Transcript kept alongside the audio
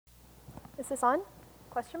Is this on?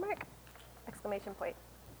 Question mark? Exclamation point.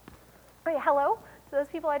 Oh yeah, hello. To those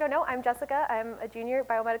people I don't know, I'm Jessica. I'm a junior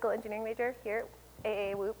biomedical engineering major here at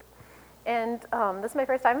AA Whoop. And this is my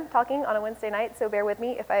first time talking on a Wednesday night, so bear with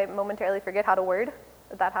me if I momentarily forget how to word.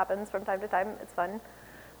 That happens from time to time, it's fun.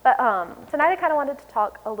 But tonight I kind of wanted to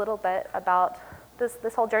talk a little bit about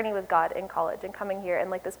this whole journey with God in college and coming here and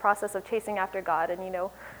like this process of chasing after God and, you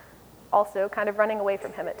know, also kind of running away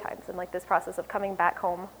from him at times and like this process of coming back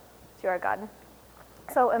home to our God.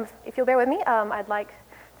 So if you'll bear with me, I'd like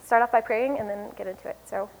to start off by praying and then get into it.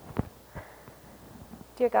 So,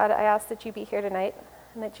 dear God, I ask that you be here tonight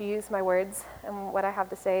and that you use my words and what I have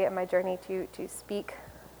to say and my journey to speak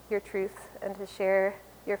your truth and to share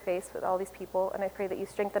your face with all these people. And I pray that you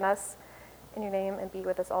strengthen us in your name and be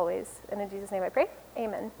with us always. And in Jesus' name I pray,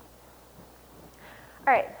 amen.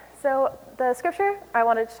 All right, so the scripture I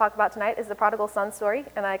wanted to talk about tonight is the prodigal son story,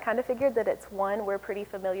 and I kind of figured that it's one we're pretty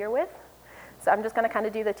familiar with. So I'm just going to kind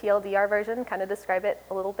of do the TLDR version, kind of describe it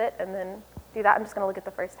a little bit, and then do that. I'm just going to look at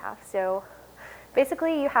the first half. So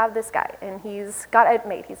basically you have this guy, and he's got it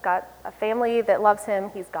made. He's got a family that loves him.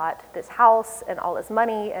 He's got this house and all his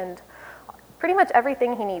money and pretty much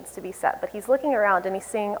everything he needs to be set. But he's looking around, and he's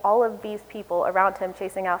seeing all of these people around him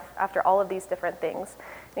chasing after all of these different things.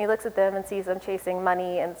 And he looks at them and sees them chasing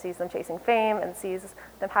money and sees them chasing fame and sees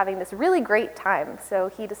them having this really great time. So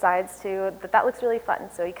he decides that looks really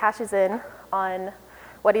fun. So he cashes in on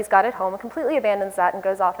what he's got at home, completely abandons that and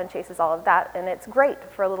goes off and chases all of that. And it's great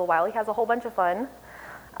for a little while. He has a whole bunch of fun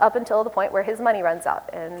up until the point where his money runs out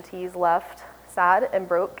and he's left sad and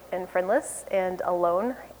broke and friendless and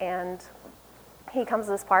alone. And he comes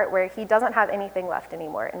to this part where he doesn't have anything left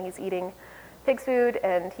anymore and he's eating pig's food,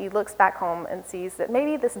 and he looks back home and sees that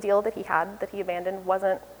maybe this deal that he abandoned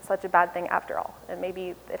wasn't such a bad thing after all, and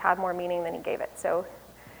maybe it had more meaning than he gave it. So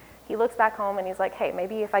he looks back home and he's like, hey,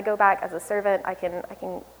 maybe if I go back as a servant, I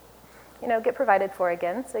can get provided for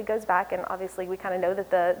again. So he goes back, and obviously we kind of know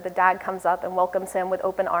that the dad comes up and welcomes him with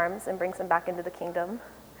open arms and brings him back into the kingdom.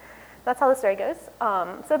 That's how the story goes.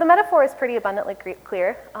 So the metaphor is pretty abundantly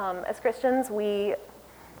clear. As Christians, we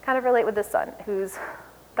kind of relate with this son who's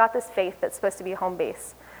got this faith that's supposed to be a home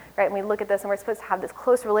base, right? And we look at this and we're supposed to have this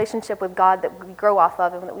close relationship with God that we grow off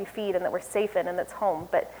of and that we feed and that we're safe in and that's home.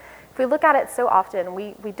 But if we look at it so often,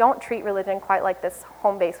 we don't treat religion quite like this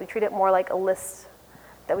home base. We treat it more like a list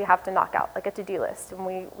that we have to knock out, like a to-do list. And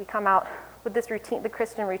we come out with this routine, the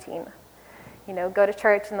Christian routine. You know, go to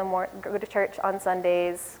church in the morning, go to church on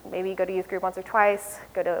Sundays, maybe go to youth group once or twice,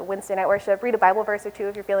 go to Wednesday night worship, read a Bible verse or two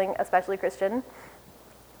if you're feeling especially Christian,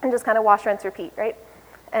 and just kind of wash, rinse, repeat, right?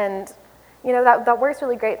 And you know, that works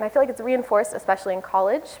really great, and I feel like it's reinforced, especially in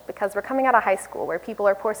college, because we're coming out of high school where people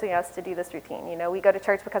are forcing us to do this routine. You know, we go to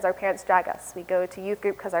church because our parents drag us. We go to youth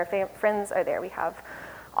group because our friends are there. We have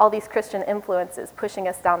all these Christian influences pushing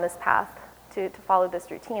us down this path to follow this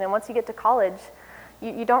routine. And once you get to college,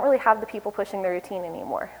 you don't really have the people pushing the routine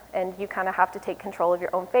anymore, and you kind of have to take control of your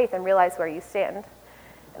own faith and realize where you stand.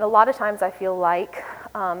 And a lot of times I feel like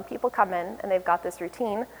people come in and they've got this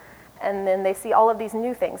routine, and then they see all of these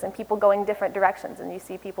new things and people going different directions, and you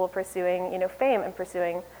see people pursuing, you know, fame and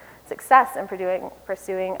pursuing success and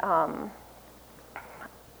pursuing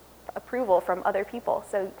approval from other people.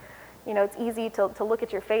 So, you know, it's easy to look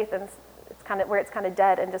at your faith and it's kind of where it's kind of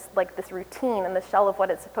dead and just like this routine and the shell of what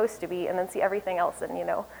it's supposed to be, and then see everything else, and you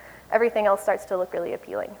know, everything else starts to look really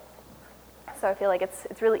appealing. So I feel like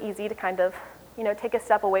it's really easy to kind of, you know, take a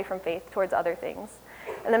step away from faith towards other things,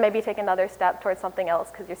 and then maybe take another step towards something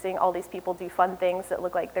else because you're seeing all these people do fun things that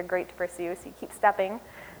look like they're great to pursue. So you keep stepping,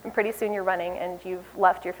 and pretty soon you're running and you've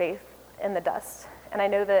left your faith in the dust. And I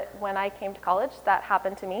know that when I came to college, that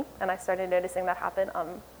happened to me, and I started noticing that happen.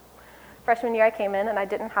 Freshman year I came in and I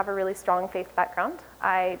didn't have a really strong faith background.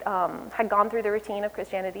 I had gone through the routine of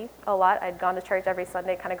Christianity a lot. I'd gone to church every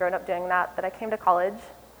Sunday, kind of grown up doing that, but I came to college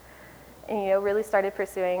and, you know, really started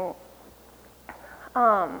pursuing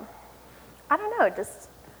just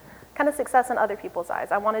kind of success in other people's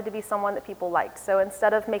eyes. I wanted to be someone that people liked. So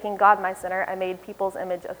instead of making God my center, I made people's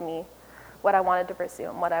image of me what I wanted to pursue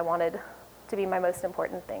and what I wanted to be my most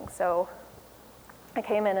important thing. So I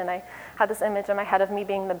came in and I had this image in my head of me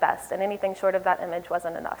being the best, and anything short of that image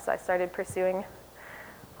wasn't enough. So I started pursuing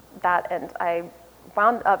that, and I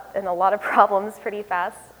wound up in a lot of problems pretty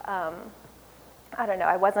fast. I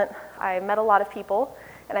met a lot of people,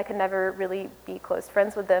 and I could never really be close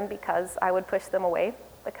friends with them because I would push them away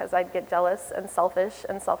because I'd get jealous and selfish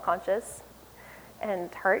and self-conscious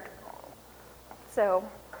and hurt. So,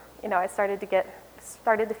 you know, I started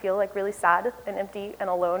to feel like really sad and empty and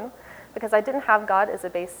alone because I didn't have God as a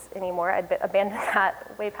base anymore. I'd abandoned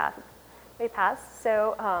that way past.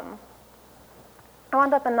 So I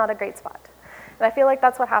wound up in not a great spot. And I feel like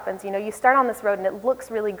that's what happens. You start on this road and it looks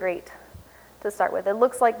really great to start with. It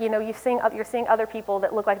looks like, you're seeing other people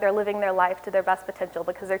that look like they're living their life to their best potential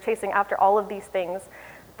because they're chasing after all of these things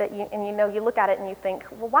that you look at it and you think,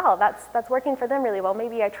 well, wow, that's working for them really well.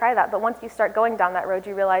 Maybe I try that. But once you start going down that road,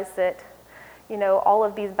 you realize that, all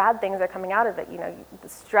of these bad things are coming out of it. The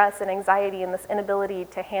stress and anxiety and this inability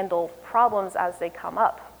to handle problems as they come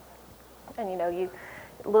up. And,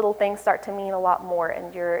 little things start to mean a lot more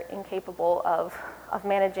and you're incapable of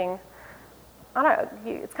managing. I don't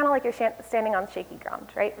know, it's kind of like you're standing on shaky ground,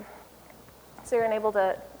 right? So you're unable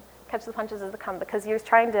to catch the punches as they come because you're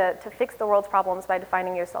trying to fix the world's problems by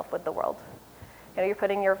defining yourself with the world. You're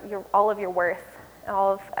putting all of your worth and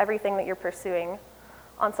all of everything that you're pursuing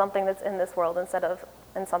on something that's in this world instead of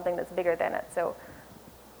in something that's bigger than it. So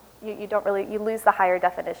you lose the higher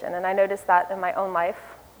definition. And I noticed that in my own life.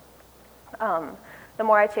 The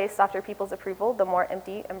more I chased after people's approval, the more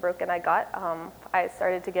empty and broken I got. I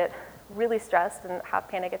started to get really stressed and have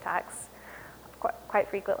panic attacks quite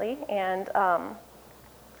frequently. And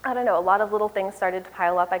I don't know, a lot of little things started to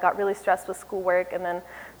pile up. I got really stressed with schoolwork and then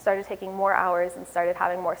started taking more hours and started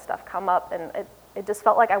having more stuff come up. And it just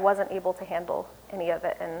felt like I wasn't able to handle any of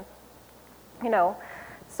it. And,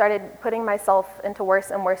 started putting myself into worse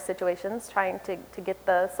and worse situations, trying to get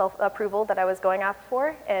the self-approval that I was going after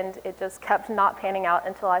for. And it just kept not panning out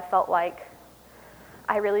until I felt like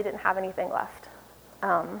I really didn't have anything left.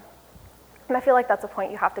 And I feel like that's a point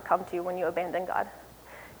you have to come to when you abandon God.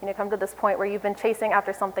 Come to this point where you've been chasing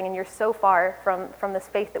after something and you're so far from this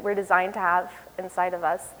faith that we're designed to have inside of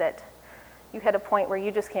us that you hit a point where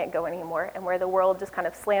you just can't go anymore and where the world just kind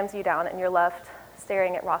of slams you down and you're left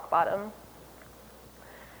staring at rock bottom.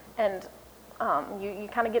 And you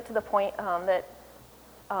kind of get to the point that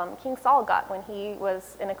King Saul got when he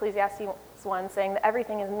was in Ecclesiastes 1 saying that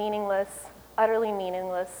everything is meaningless, utterly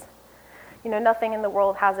meaningless. Nothing in the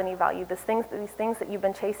world has any value. These things that you've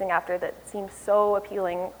been chasing after that seem so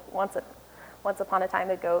appealing once upon a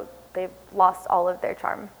time ago, they've lost all of their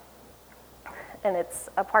charm. And it's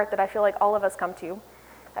a part that I feel like all of us come to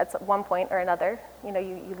at one point or another.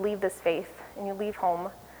 You leave this faith and you leave home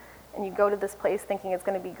and you go to this place thinking it's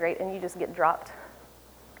going to be great and you just get dropped.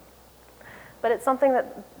 But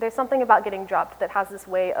there's something about getting dropped that has this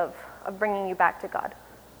way of bringing you back to God.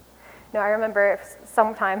 I remember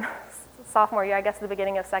sometime sophomore year, I guess the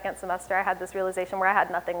beginning of second semester, I had this realization where I had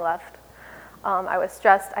nothing left. I was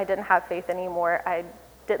stressed, I didn't have faith anymore, I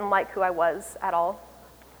didn't like who I was at all.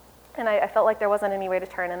 And I felt like there wasn't any way to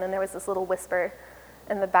turn, and then there was this little whisper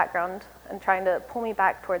in the background and trying to pull me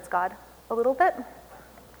back towards God a little bit.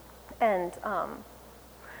 And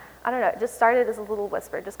I don't know, it just started as a little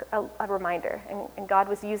whisper, just a reminder. And God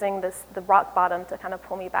was using the rock bottom to kind of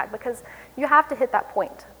pull me back, because you have to hit that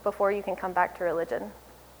point before you can come back to religion,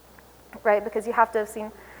 right? Because you have to have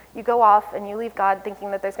seen, you go off and you leave God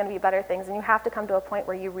thinking that there's going to be better things, and you have to come to a point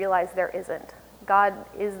where you realize there isn't. God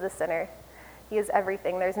is the center. He is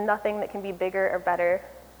everything. There's nothing that can be bigger or better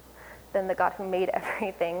than the God who made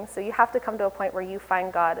everything. So you have to come to a point where you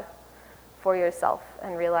find God for yourself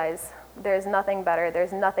and realize there's nothing better,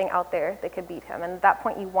 there's nothing out there that could beat him. And at that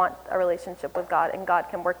point you want a relationship with God, and God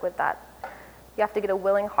can work with that. You have to get a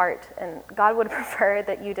willing heart, and God would prefer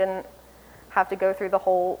that you didn't have to go through the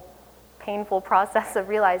whole painful process of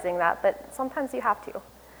realizing that, but sometimes you have to.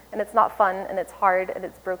 And it's not fun, and it's hard, and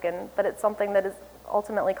it's broken, but it's something that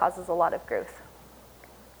ultimately causes a lot of growth.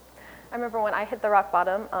 I remember when I hit the rock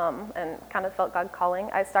bottom and kind of felt God calling,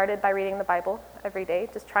 I started by reading the Bible every day,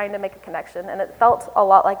 just trying to make a connection. And it felt a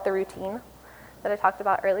lot like the routine that I talked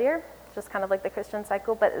about earlier, just kind of like the Christian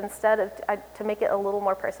cycle. But instead of, to make it a little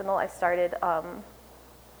more personal, I started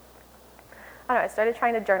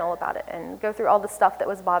trying to journal about it and go through all the stuff that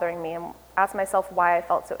was bothering me and ask myself why I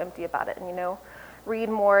felt so empty about it. And, read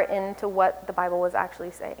more into what the Bible was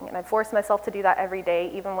actually saying. And I forced myself to do that every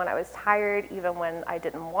day, even when I was tired, even when I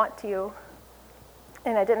didn't want to.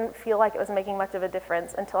 And I didn't feel like it was making much of a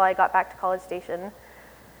difference until I got back to College Station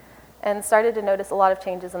and started to notice a lot of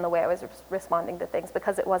changes in the way I was responding to things,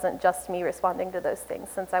 because it wasn't just me responding to those things.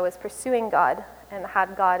 Since I was pursuing God and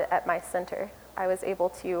had God at my center, I was able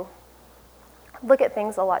to look at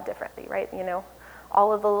things a lot differently, right?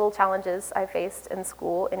 All of the little challenges I faced in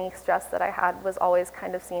school, any stress that I had was always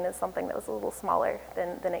kind of seen as something that was a little smaller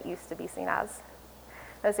than it used to be seen as.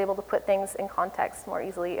 I was able to put things in context more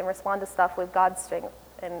easily and respond to stuff with God's strength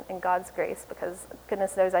and God's grace, because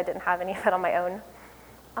goodness knows I didn't have any of it on my own.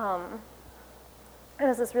 It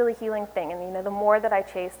was this really healing thing, and the more that I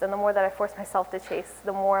chased and the more that I forced myself to chase,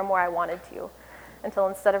 the more and more I wanted to, until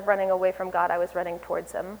instead of running away from God, I was running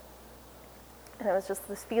towards him. And it was just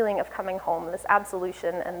this feeling of coming home, this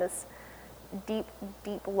absolution, and this deep,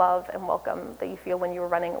 deep love and welcome that you feel when you were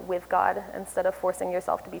running with God instead of forcing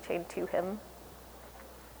yourself to be chained to Him.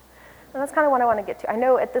 And that's kind of what I want to get to. I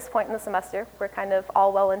know at this point in the semester, we're kind of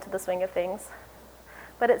all well into the swing of things,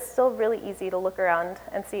 but it's still really easy to look around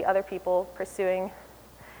and see other people pursuing,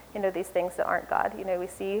 these things that aren't God. We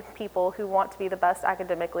see people who want to be the best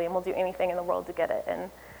academically and will do anything in the world to get it. And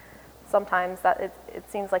sometimes that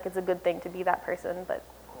it seems like it's a good thing to be that person, but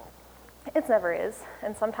it never is.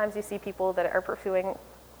 And sometimes you see people that are pursuing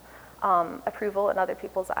approval in other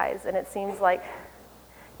people's eyes, and it seems like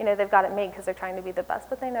they've got it made because they're trying to be the best,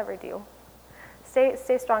 but they never do.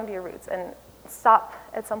 Stay strong to your roots and stop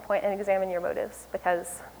at some point and examine your motives,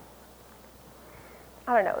 because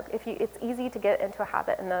I don't know, it's easy to get into a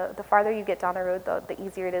habit, and the farther you get down a road, the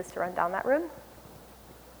easier it is to run down that road.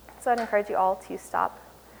 So I'd encourage you all to stop,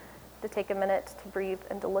 to take a minute to breathe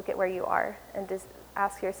and to look at where you are and just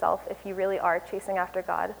ask yourself if you really are chasing after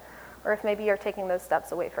God, or if maybe you're taking those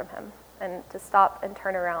steps away from Him, and to stop and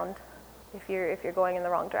turn around if you're going in the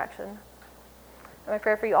wrong direction. And my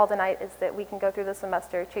prayer for you all tonight is that we can go through the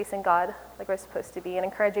semester chasing God like we're supposed to be, and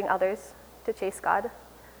encouraging others to chase God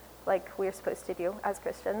like we're supposed to do as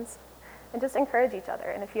Christians, and just encourage each other.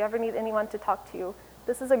 And if you ever need anyone to talk to,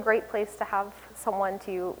 this is a great place to have someone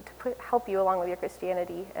to help you along with your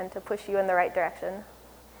Christianity and to push you in the right direction.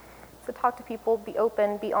 So talk to people, be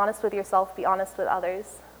open, be honest with yourself, be honest with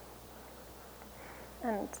others.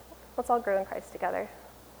 And let's all grow in Christ together.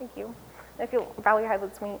 Thank you. And if you'll bow your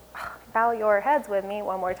heads with me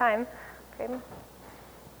one more time. Okay.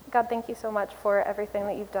 God, thank you so much for everything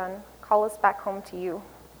that you've done. Call us back home to you.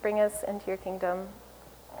 Bring us into your kingdom.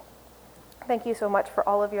 Thank you so much for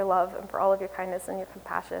all of your love and for all of your kindness and your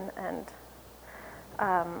compassion, and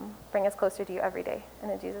bring us closer to you every day. And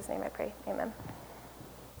in Jesus' name I pray, amen.